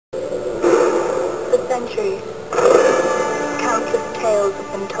For centuries, countless tales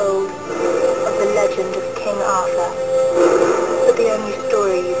have been told of the legend of King Arthur. But the only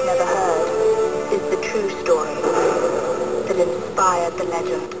story you've never heard is the true story that inspired the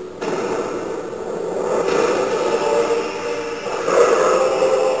legend.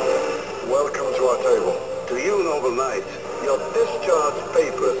 Welcome to our table. To you, noble knight, your discharged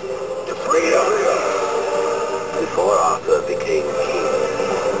papers to freedom. Before Arthur became king,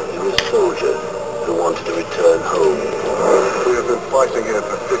 he was a soldier who wanted to return home. We have been fighting here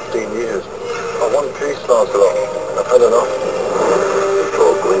for 15 years. I want peace, Lancelot. I've had enough.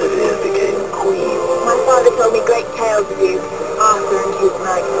 Before Guinevere became queen. My father told me great tales of you, Arthur and his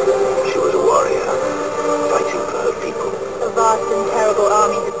knights. She was a warrior, fighting for her people. A vast and terrible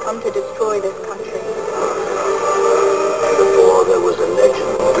army has come to destroy this country. Before there was a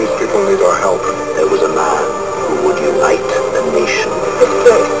legend. These people need our help. There was a man who would unite a nation. This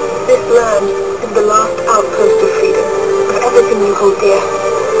place, this land, is the last outpost of freedom, of everything you hold dear.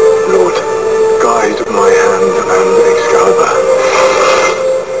 Lord, guide my hand and Excalibur.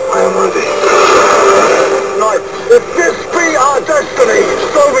 I am ready. Knights, if this be our destiny,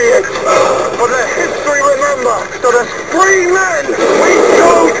 so be it. But let history remember that as free men, we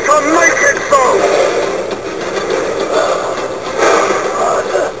chose to make it so.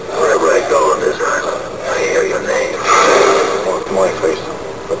 Arthur, wherever I go on this island, I hear your name. Mark my face,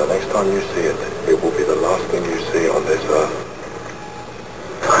 but the next time you see it, it will be the last thing you see on this earth.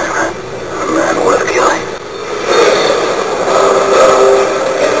 I'm a man worth killing.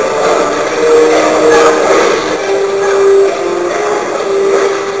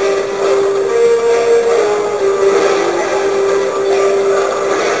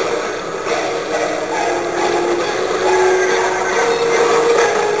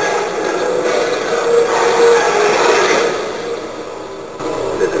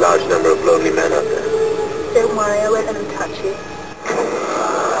 There's a large number of lonely men out there. Don't worry, I won't let them touch you.